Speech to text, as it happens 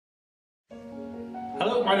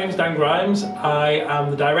Hello, my name is Dan Grimes. I am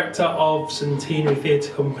the director of Centenary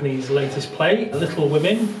Theatre Company's latest play, Little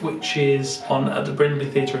Women, which is on at the Brindley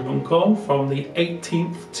Theatre in Runcorn from the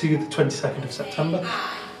 18th to the 22nd of September.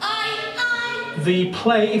 The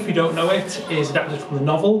play, if you don't know it, is adapted from the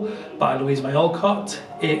novel by Louisa May Alcott.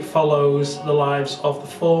 It follows the lives of the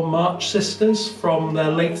four March sisters from their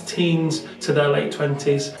late teens to their late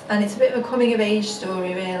 20s. And it's a bit of a coming of age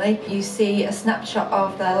story really. You see a snapshot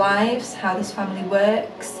of their lives, how this family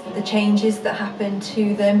works, the changes that happen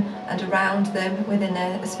to them and around them within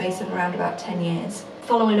a space of around about 10 years.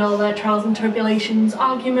 Following all their trials and tribulations,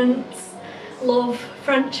 arguments, love,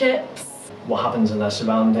 friendships. What happens in their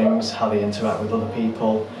surroundings, how they interact with other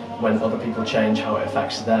people, when other people change, how it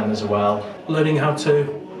affects them as well. Learning how to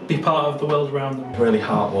be part of the world around them. Really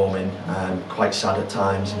heartwarming and quite sad at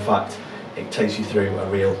times. In fact, it takes you through a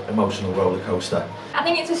real emotional roller coaster. I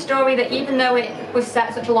think it's a story that even though it was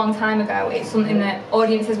set such a long time ago, it's something that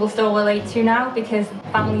audiences will still relate to now because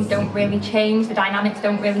families don't really change, the dynamics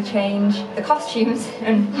don't really change. The costumes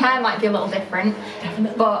and hair might be a little different,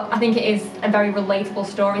 definitely, but I think it is a very relatable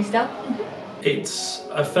story still. It's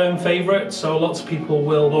a firm favourite, so lots of people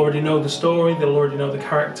will already know the story, they'll already know the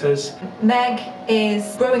characters. Meg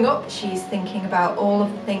is growing up, she's thinking about all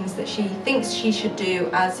of the things that she thinks she should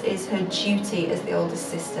do as is her duty as the oldest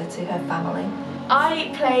sister to her family.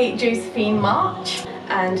 I play Josephine March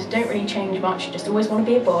and don't really change much, just always want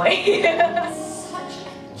to be a boy. Such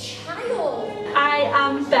a child! I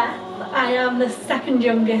am Beth. I am the second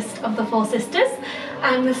youngest of the four sisters.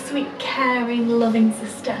 I'm the sweet, caring, loving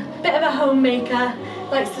sister. Bit of a homemaker,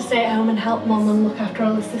 likes to stay at home and help Mum and look after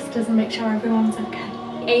all the sisters and make sure everyone's okay.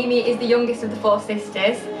 Amy is the youngest of the four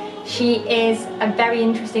sisters. She is a very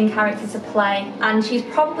interesting character to play and she's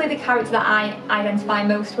probably the character that I identify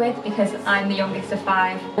most with because I'm the youngest of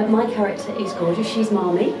five. My character is gorgeous. She's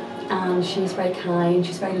Marmee and she's very kind,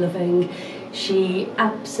 she's very loving. She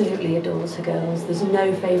absolutely adores her girls. There's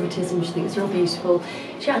no favouritism, she thinks they're all beautiful.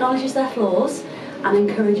 She acknowledges their flaws and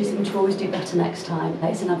encourages them to always do better next time.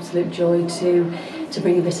 It's an absolute joy to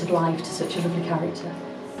bring a bit of life to such a lovely character.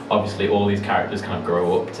 Obviously all these characters kind of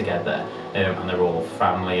grow up together and they're all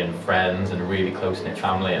family and friends and a really close-knit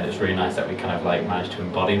family, and it's really nice that we kind of like managed to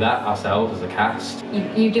embody that ourselves as a cast.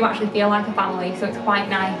 You do actually feel like a family, so it's quite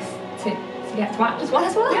nice to get to act as one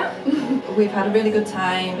as well. Yeah. We've had a really good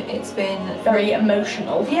time. It's been very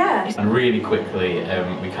emotional. Yeah. And really quickly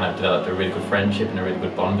we kind of developed a really good friendship and a really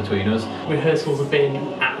good bond between us. Rehearsals have been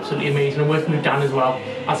absolutely amazing, and working with Dan as well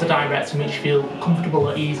as a director makes you feel comfortable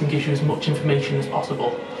at ease and gives you as much information as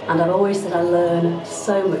possible. And I've always said I learn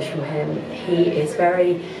so much from him. He is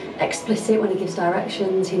very explicit when he gives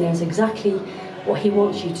directions, he knows exactly what he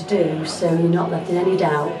wants you to do, so you're not left in any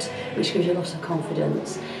doubt, which gives you a lot of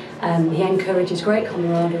confidence. He encourages great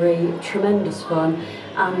camaraderie, tremendous fun,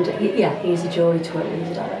 and yeah, he's a joy to work with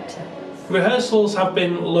as a director. Rehearsals have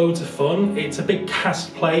been loads of fun. It's a big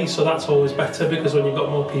cast play, so that's always better because when you've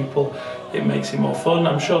got more people, it makes it more fun.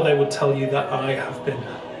 I'm sure they would tell you that I have been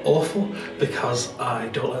awful because I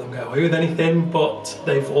don't let them get away with anything, but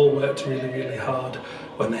they've all worked really, really hard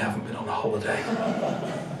when they haven't been on a holiday.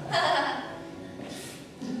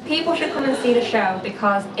 People should come and see the show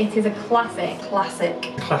because it is a classic.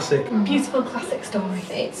 Classic. Beautiful classic story.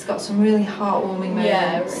 It's got some really heartwarming moments.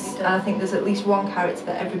 Yeah, it really does. And I think there's at least one character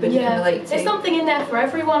that everybody can relate to. There's something in there for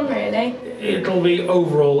everyone really. It'll be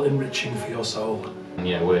overall enriching for your soul. And,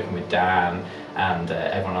 you know, working with Dan and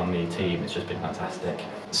everyone on the team, it's just been fantastic.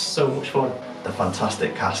 So much fun. The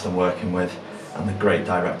fantastic cast I'm working with, and the great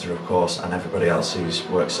director of course, and everybody else who's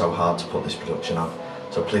worked so hard to put this production on.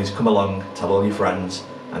 So please come along, tell all your friends,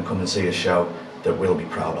 and come and see a show that we'll be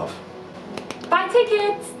proud of. Buy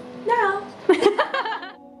tickets now!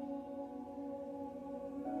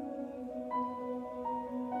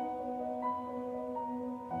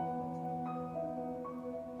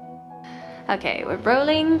 Okay, we're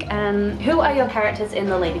rolling. Who are your characters in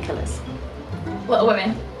The Lady Killers? Little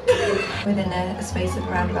Women. Within a space of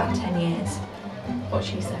around about 10 years. What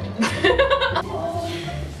she said.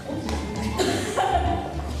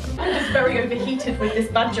 I'm just very overheated with this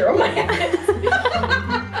badger on my head.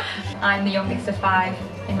 I'm the youngest of five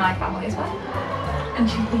in my family as well. And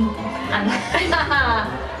she's the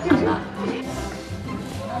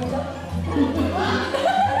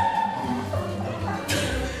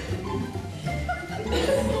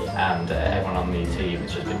And everyone on the team,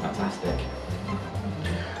 it's just been fantastic.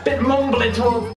 Bit mumbly towards